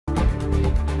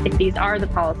If these are the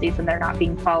policies and they're not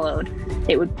being followed,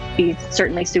 it would be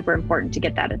certainly super important to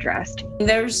get that addressed.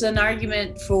 There's an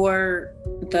argument for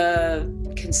the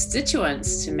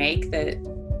constituents to make that,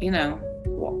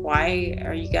 why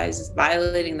are you guys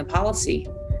violating the policy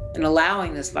and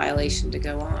allowing this violation to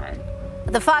go on?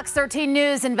 The Fox 13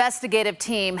 News investigative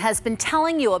team has been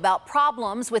telling you about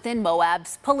problems within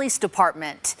Moab's police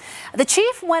department. The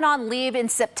chief went on leave in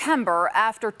September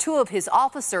after two of his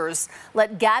officers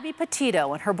let Gabby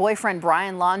Petito and her boyfriend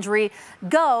Brian Laundrie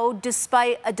go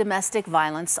despite a domestic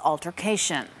violence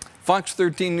altercation. Fox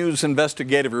 13 News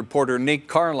investigative reporter Nate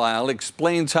Carlisle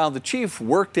explains how the chief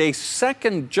worked a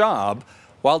second job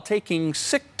while taking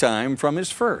sick time from his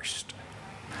first.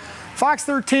 Fox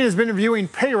 13 has been reviewing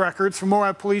pay records for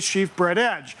Moab Police Chief Brett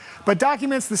Edge, but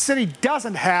documents the city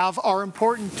doesn't have are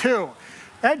important too.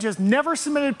 Edge has never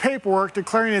submitted paperwork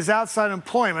declaring his outside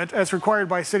employment as required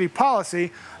by city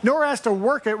policy, nor has to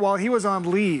work it while he was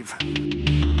on leave.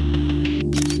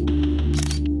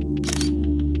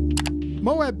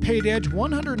 Moab paid Edge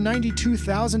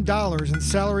 $192,000 in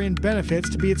salary and benefits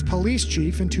to be its police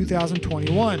chief in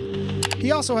 2021.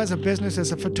 He also has a business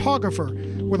as a photographer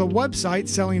with a website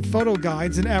selling photo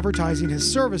guides and advertising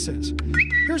his services.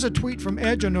 Here's a tweet from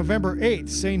Edge on November 8th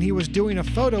saying he was doing a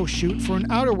photo shoot for an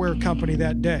outerwear company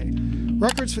that day.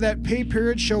 Records for that pay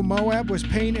period show Moab was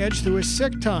paying Edge through his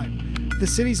sick time. The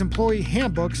city's employee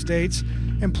handbook states,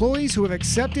 employees who have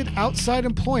accepted outside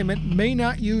employment may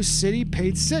not use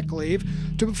city-paid sick leave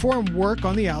to perform work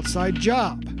on the outside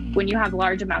job. When you have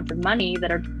large amounts of money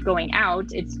that are going out,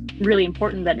 it's really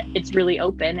important that it's really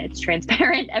open, it's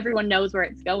transparent, everyone knows where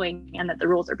it's going, and that the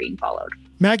rules are being followed.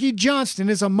 Maggie Johnston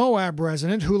is a Moab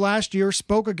resident who last year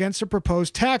spoke against a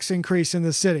proposed tax increase in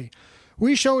the city.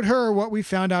 We showed her what we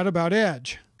found out about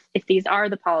Edge. If these are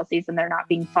the policies and they're not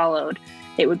being followed,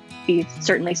 it would be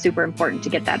certainly super important to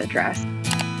get that addressed.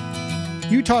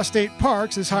 Utah State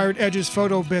Parks has hired Edge's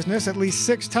photo business at least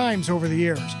 6 times over the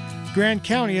years. Grand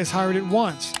County has hired it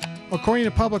once. According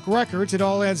to public records, it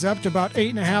all adds up to about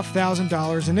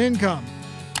 $8,500 in income.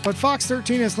 But Fox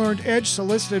 13 has learned Edge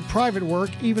solicited private work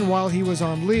even while he was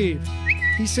on leave.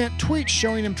 He sent tweets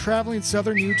showing him traveling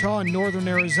southern Utah and northern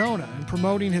Arizona and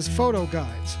promoting his photo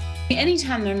guides.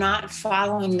 Anytime they're not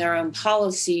following their own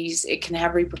policies, it can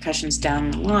have repercussions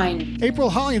down the line. April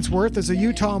Hollingsworth is a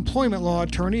Utah employment law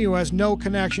attorney who has no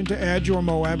connection to Edge or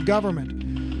Moab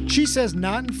government. She says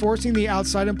not enforcing the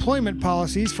outside employment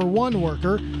policies for one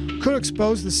worker could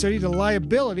expose the city to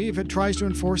liability if it tries to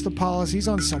enforce the policies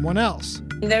on someone else.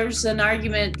 There's an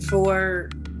argument for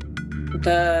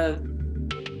the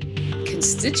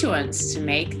constituents to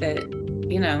make that,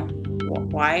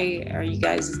 why are you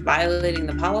guys violating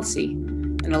the policy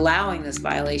and allowing this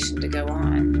violation to go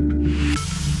on?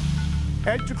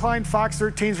 Edge declined Fox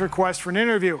 13's request for an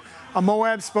interview. A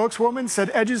Moab spokeswoman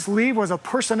said Edge's leave was a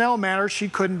personnel matter she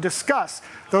couldn't discuss,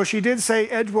 though she did say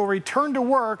Edge will return to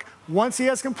work once he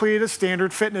has completed a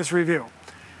standard fitness review.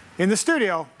 In the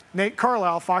studio, Nate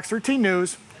Carlisle, Fox 13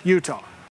 News, Utah.